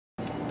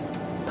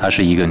她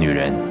是一个女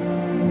人，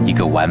一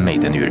个完美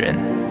的女人，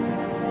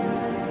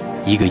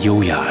一个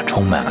优雅、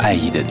充满爱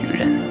意的女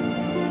人。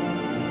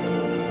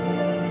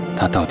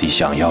她到底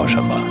想要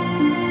什么？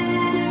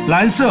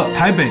蓝色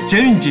台北捷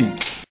运警。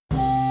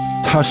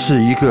她是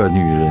一个女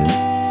人，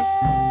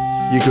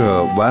一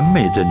个完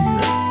美的女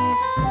人。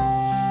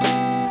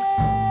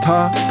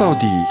她到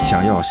底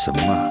想要什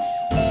么？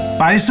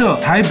白色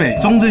台北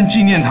中正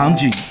纪念堂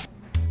警。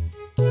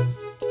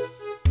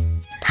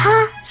他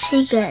是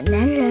一个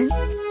男人，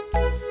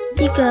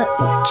一个与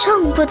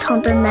众不同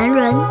的男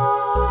人。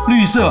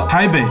绿色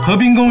台北河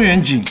滨公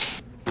园警。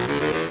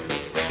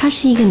他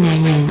是一个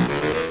男人，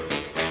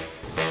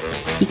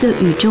一个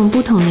与众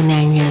不同的男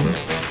人。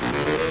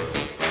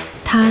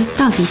他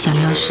到底想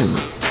要什么？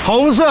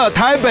红色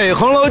台北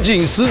红楼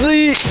警10之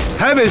1，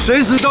台北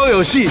随时都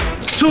有戏，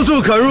处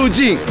处可入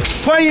境。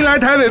欢迎来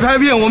台北拍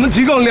片，我们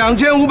提供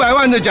2500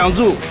万的奖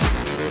助。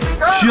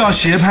需要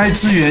协拍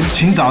资源，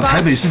请找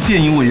台北市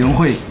电影委员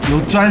会，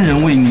由专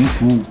人为您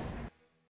服务。